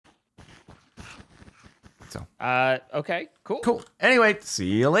So. Okay, cool. Cool. Anyway, see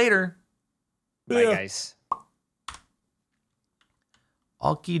you later. Bye, guys.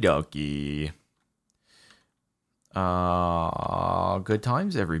 Okie dokie. Good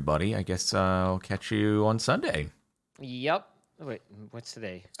times, everybody. I guess I'll catch you on Sunday. Yep. Wait, what's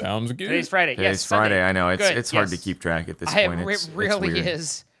today? Sounds good. Today's Friday. Today's yes, Friday. Sunday. I know Good. it's hard to keep track at this point. It really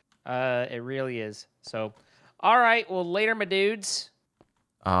is. It really is. So, all right. Well, later, my dudes.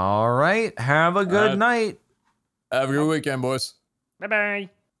 All right. Have a good night. Have a good weekend, boys. Bye bye.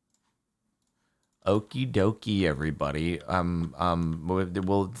 Okie dokie, everybody.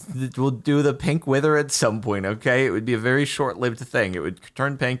 We'll do the pink wither at some point. Okay, it would be a very short-lived thing. It would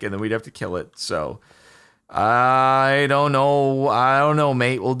turn pink, and then we'd have to kill it. So, I don't know,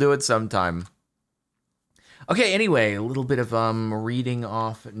 mate. We'll do it sometime. Okay. Anyway, a little bit of reading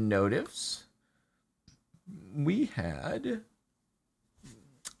off notice. We had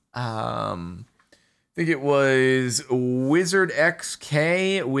I think it was Wizard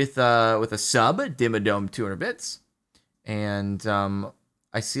XK with a sub, Dimmadome 200 bits. And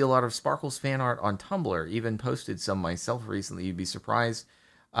I see a lot of Sparkles fan art on Tumblr, even posted some myself recently. You'd be surprised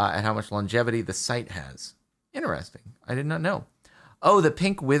at how much longevity the site has. Interesting. I did not know. Oh, the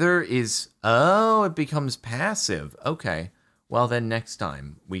pink wither is, it becomes passive. Okay. Well, then next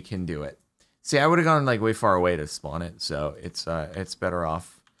time we can do it. See, I would have gone like way far away to spawn it, so it's better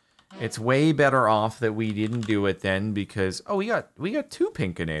off. It's way better off that we didn't do it then because we got 2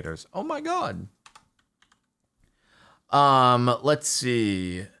 Pinkinators. Oh my god. Let's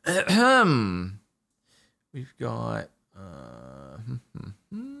see. We've got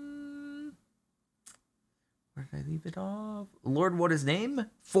where did I leave it off? Lord, what his name?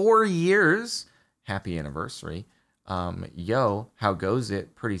 4 years. Happy anniversary. Yo, how goes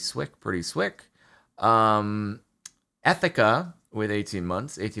it? Pretty swick, pretty swick. Ethica with 18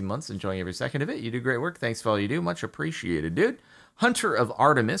 months. 18 months, enjoying every second of it. You do great work. Thanks for all you do. Much appreciated, dude. Hunter of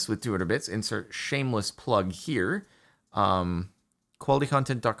Artemis with 200 bits. Insert shameless plug here.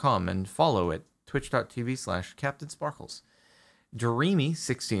 Qualitycontent.com and follow at twitch.tv/CaptainSparklez. Dreamy,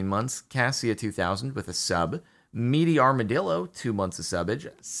 16 months. Cassia 2000 with a sub. Meaty Armadillo, 2 months of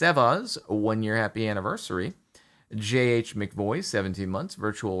subbage. Sevas, 1 year happy anniversary. JH McVoy, 17 months.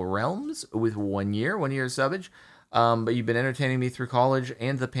 Virtual Realms with 1 year subbage. But you've been entertaining me through college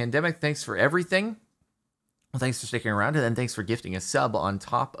and the pandemic. Thanks for everything. Well, thanks for sticking around, and then thanks for gifting a sub on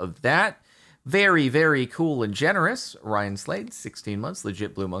top of that. Very, very cool and generous. Ryan Slade, 16 months.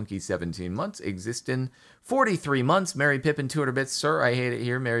 Legit Blue Monkey, 17 months. Existin, 43 months. Mary Pippin, 200 bits. Sir, I hate it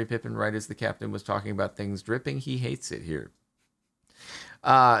here. Mary Pippin, right as the captain was talking about things dripping, he hates it here.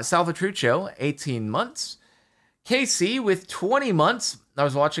 Salvatruccio, 18 months. KC with 20 months. I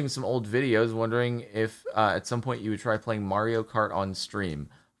was watching some old videos, wondering if at some point you would try playing Mario Kart on stream.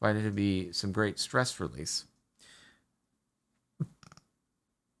 Find it to be some great stress release.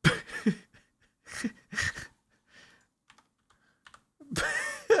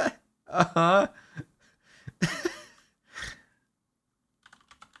 Uh-huh.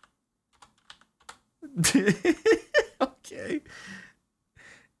 Okay.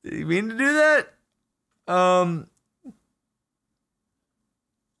 Did he mean to do that?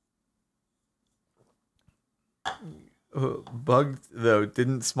 Bugged though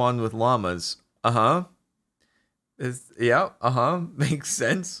didn't spawn with llamas. Makes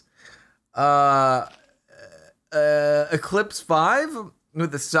sense. Eclipse 5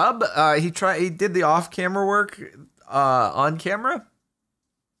 with a sub. He did the off-camera work on camera.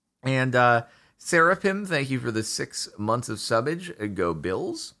 And Seraphim, thank you for the 6 months of subbage. Go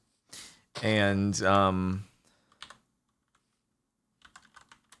Bills. And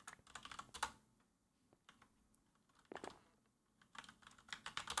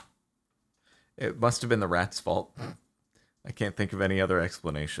it must have been the rat's fault. I can't think of any other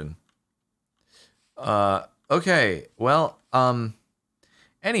explanation. Okay, well,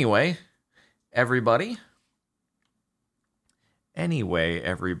 anyway, everybody, I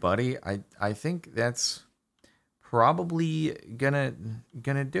think that's probably gonna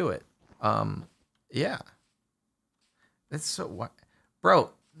do it. Yeah. That's so what,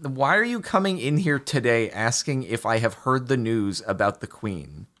 bro, why are you coming in here today asking if I have heard the news about the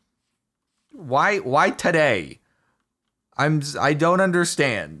Queen? Why today? I don't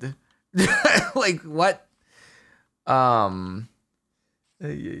understand. Like what?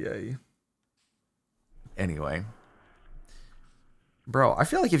 Anyway, bro, I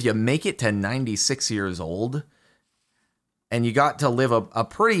feel like if you make it to 96 years old and you got to live a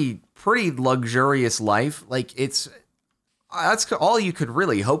pretty luxurious life, like that's all you could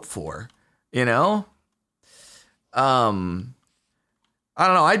really hope for, you know? I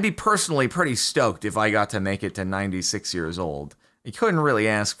don't know. I'd be personally pretty stoked if I got to make it to 96 years old. You couldn't really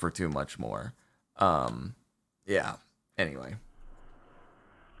ask for too much more. Yeah. Anyway.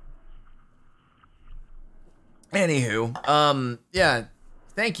 Anywho, yeah.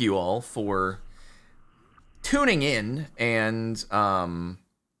 Thank you all for tuning in, and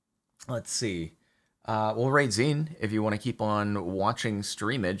let's see. We'll rate Zine if you want to keep on watching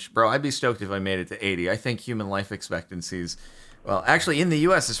Streamage. Bro, I'd be stoked if I made it to 80. I think human life expectancies, well, actually in the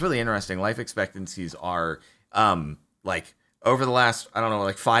US, it's really interesting. Life expectancies are, like, over the last, I don't know,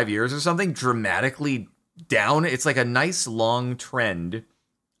 like 5 years or something, dramatically down. It's like a nice long trend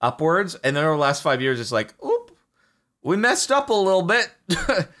upwards. And then over the last 5 years, it's like, oop, we messed up a little bit.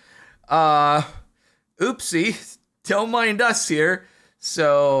 Oopsie, don't mind us here.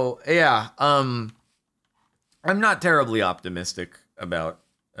 So, yeah, I'm not terribly optimistic about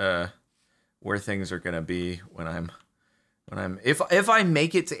where things are gonna be when if I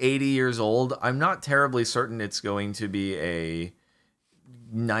make it to 80 years old. I'm not terribly certain it's going to be a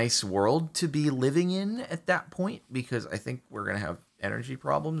nice world to be living in at that point, because I think we're gonna have energy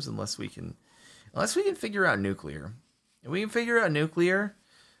problems unless we can figure out nuclear. If we can figure out nuclear,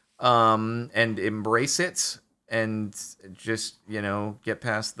 and embrace it, and just, you know, get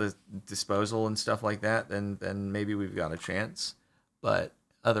past the disposal and stuff like that, then maybe we've got a chance. But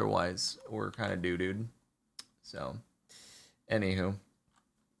otherwise, we're kind of doo-dooed. So, anywho,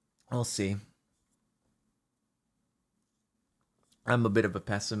 we'll see. I'm a bit of a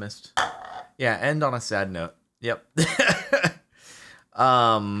pessimist. Yeah, end on a sad note. Yep.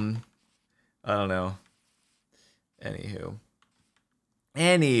 I don't know. Anywho,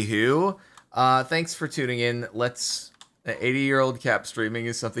 thanks for tuning in. 80-year-old Cap streaming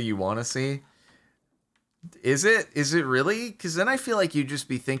is something you want to see. Is it really? Because then I feel like you'd just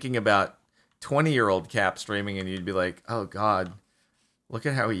be thinking about 20-year-old Cap streaming, and you'd be like, oh God, look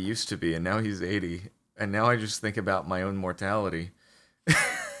at how he used to be, and now he's 80. And now I just think about my own mortality.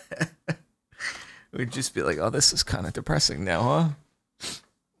 We'd just be like, oh, this is kind of depressing now,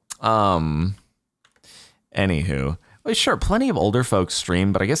 huh? Anywho. Well, sure, plenty of older folks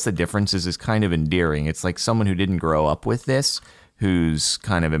stream, but I guess the difference is kind of endearing. It's like someone who didn't grow up with this, who's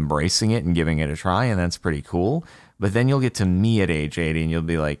kind of embracing it and giving it a try, and that's pretty cool. But then you'll get to me at age 80, and you'll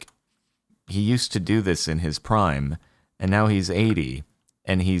be like, he used to do this in his prime, and now he's 80,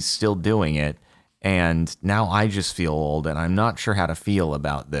 and he's still doing it, and now I just feel old, and I'm not sure how to feel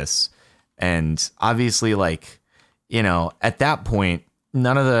about this. And obviously, like, you know, at that point,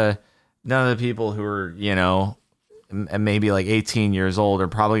 none of the people who are, you know, maybe like 18 years old are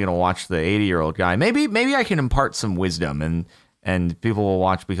probably going to watch the 80-year-old guy. Maybe I can impart some wisdom, and people will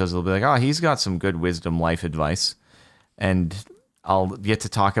watch because they'll be like, oh, he's got some good wisdom life advice. And I'll get to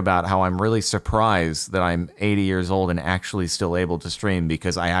talk about how I'm really surprised that I'm 80 years old and actually still able to stream,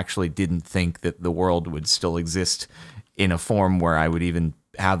 because I actually didn't think that the world would still exist in a form where I would even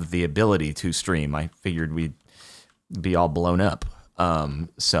have the ability to stream. I figured we'd be all blown up.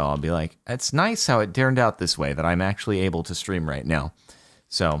 So I'll be like, it's nice how it turned out this way, that I'm actually able to stream right now.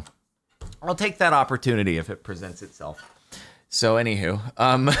 So I'll take that opportunity if it presents itself. So anywho,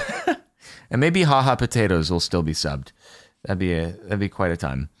 and maybe Haha Potatoes will still be subbed. That'd be quite a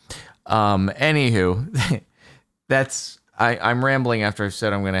time. Anywho, I'm rambling after I've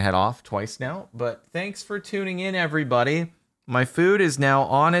said I'm going to head off twice now, but thanks for tuning in, everybody. My food is now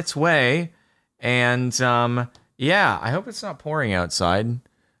on its way, and, yeah, I hope it's not pouring outside.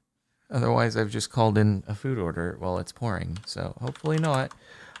 Otherwise, I've just called in a food order while it's pouring. So hopefully not.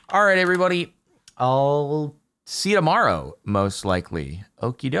 All right, everybody. I'll see you tomorrow, most likely.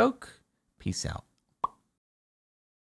 Okie doke. Peace out.